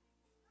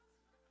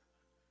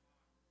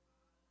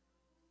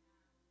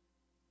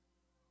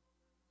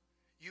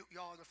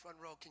 Y'all in the front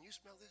row, can you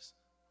smell this?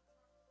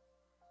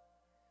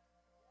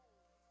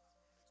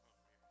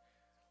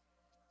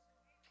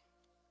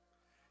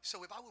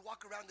 So if I would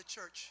walk around the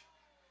church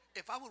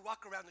and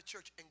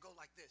go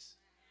like this.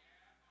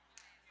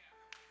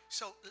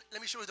 So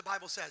let me show you what the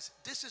Bible says.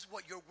 This is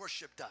what your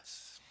worship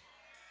does.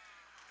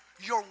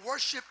 Your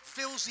worship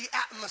fills the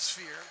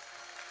atmosphere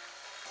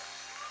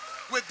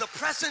with the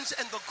presence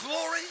and the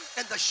glory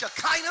and the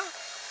Shekinah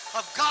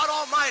of God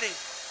Almighty.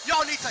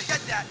 Y'all need to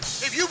get that.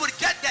 If you would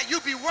get that,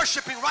 you'd be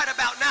worshiping right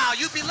about now.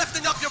 You'd be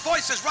lifting up your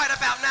voices right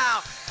about now.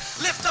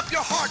 Lift up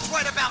your hearts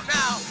right about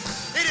now.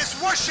 It is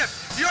worship.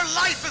 Your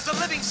life is a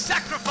living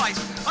sacrifice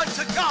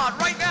unto God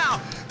right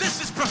now.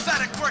 This is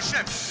prophetic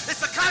worship.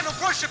 It's the kind of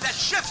worship that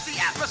shifts the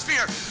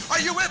atmosphere. Are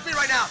you with me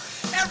right now?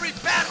 Every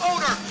bad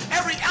odor,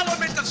 every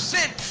element of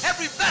sin,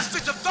 every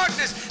vestige of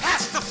darkness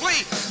has to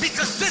flee,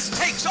 because this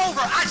takes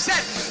over. I said,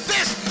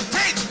 this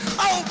takes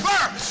over.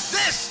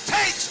 This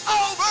takes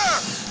over.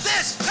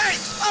 This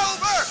takes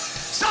over.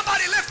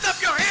 Somebody lift up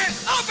your hand,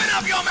 open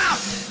up your mouth,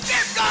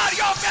 give God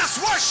your best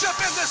worship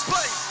in this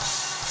place.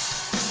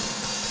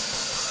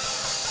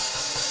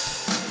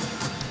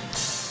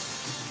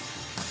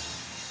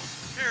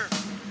 Here,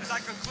 as I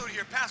conclude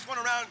here, pass one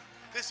around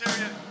this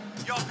area.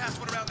 Y'all pass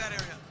one around that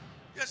area.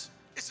 Yes.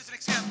 This is an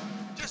example,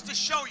 just to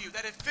show you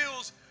that it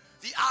fills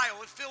the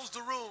aisle, it fills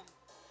the room.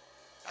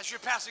 As you're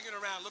passing it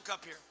around, look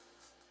up here.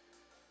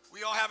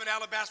 We all have an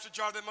alabaster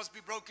jar that must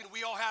be broken.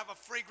 We all have a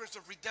fragrance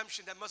of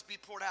redemption that must be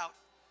poured out.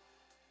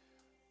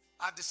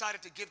 I've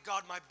decided to give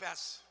God my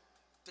best,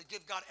 to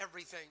give God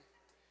everything.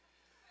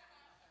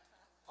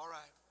 All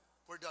right,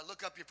 we're done.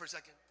 Look up here for a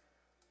second.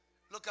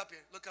 Look up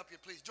here,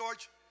 please.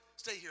 George,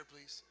 stay here,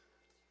 please.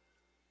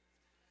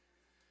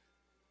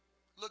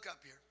 Look up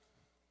here.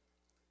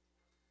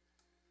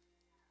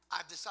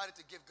 I've decided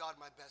to give God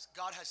my best.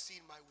 God has seen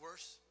my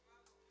worst,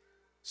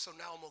 so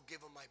now I'm going to give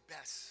him my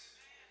best.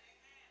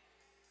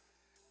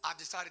 I've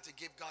decided to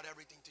give God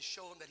everything, to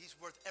show him that he's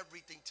worth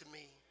everything to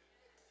me.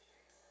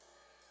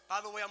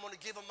 By the way, I'm going to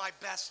give him my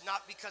best,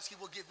 not because he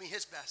will give me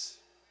his best.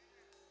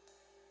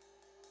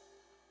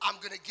 I'm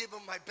going to give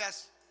him my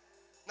best,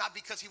 not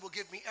because he will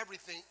give me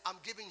everything. I'm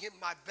giving him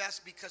my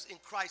best because in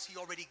Christ he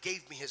already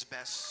gave me his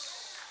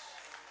best.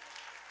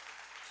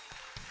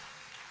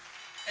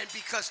 And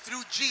because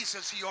through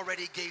Jesus, he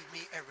already gave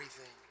me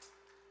everything.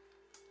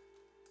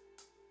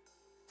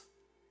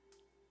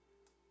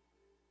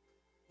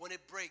 When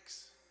it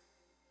breaks,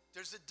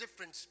 there's a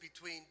difference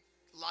between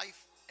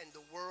life and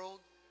the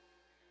world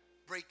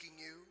breaking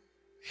you,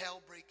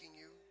 hell breaking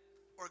you,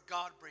 or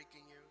God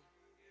breaking you.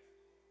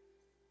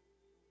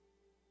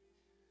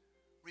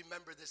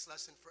 Remember this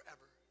lesson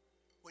forever.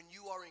 When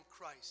you are in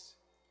Christ,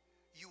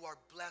 you are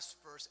blessed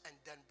first and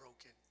then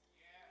broken.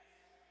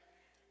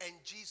 And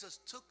Jesus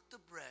took the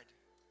bread,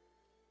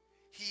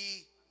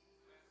 he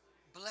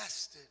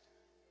blessed it,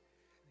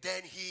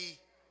 then he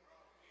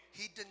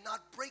did not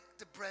break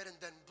the bread and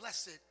then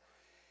bless it.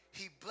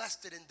 He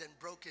blessed it and then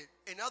broke it.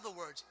 In other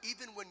words,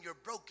 even when you're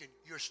broken,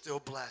 you're still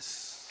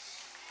blessed.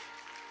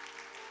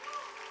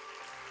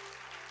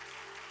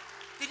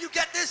 Did you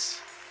get this?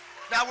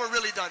 Now we're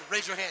really done.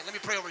 Raise your hand. Let me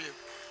pray over you.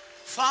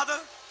 Father,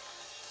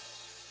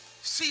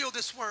 seal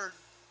this word.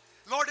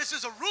 Lord, this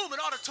is a room, an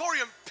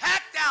auditorium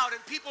packed out,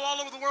 and people all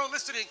over the world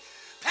listening,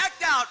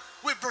 packed out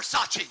with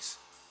Versaces.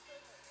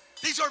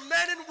 These are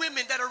men and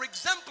women that are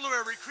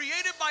exemplary,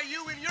 created by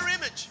you in your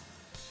image.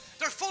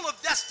 They're full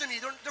of destiny.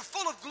 They're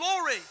full of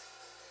glory.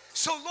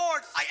 So,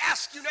 Lord, I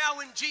ask you now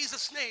in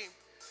Jesus' name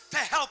to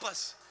help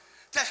us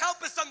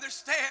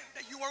understand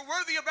that you are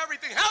worthy of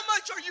everything. How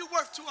much are you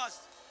worth to us?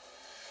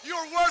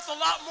 You're worth a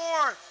lot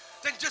more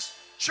than just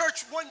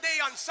church one day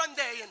on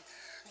Sunday and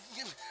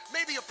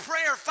maybe a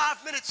prayer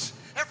 5 minutes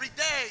every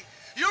day.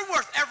 You're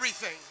worth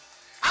everything.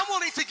 I'm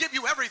willing to give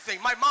you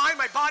everything. My mind,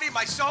 my body,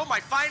 my soul, my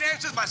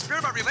finances, my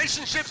spirit, my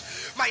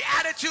relationships, my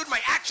attitude, my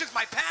actions,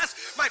 my past,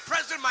 my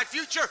present, my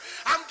future.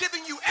 I'm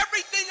giving you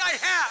everything I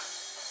have.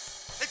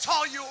 It's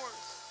all yours.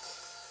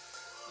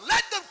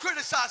 Let them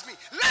criticize me.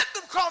 Let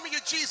them call me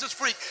a Jesus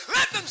freak.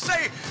 Let them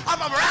say I'm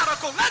a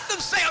radical. Let them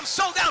say I'm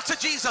sold out to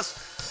Jesus.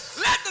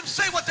 Let them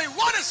say what they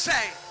want to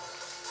say.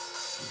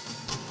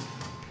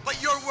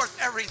 But you're worth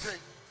everything.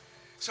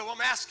 So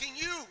I'm asking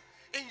you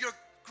in your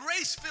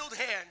grace-filled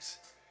hands,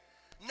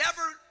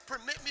 never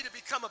permit me to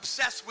become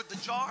obsessed with the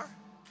jar.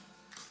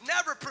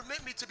 Never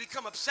permit me to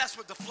become obsessed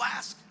with the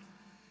flask.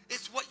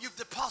 It's what you've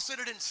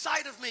deposited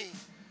inside of me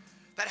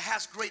that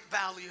has great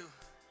value,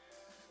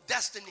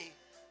 destiny,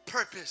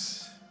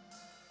 purpose.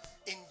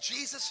 In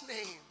Jesus'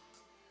 name,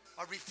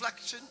 a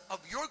reflection of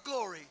your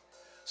glory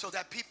so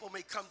that people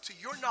may come to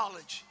your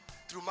knowledge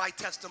through my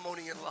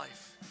testimony in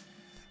life.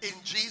 In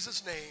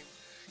Jesus' name,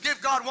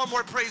 give God one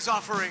more praise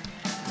offering.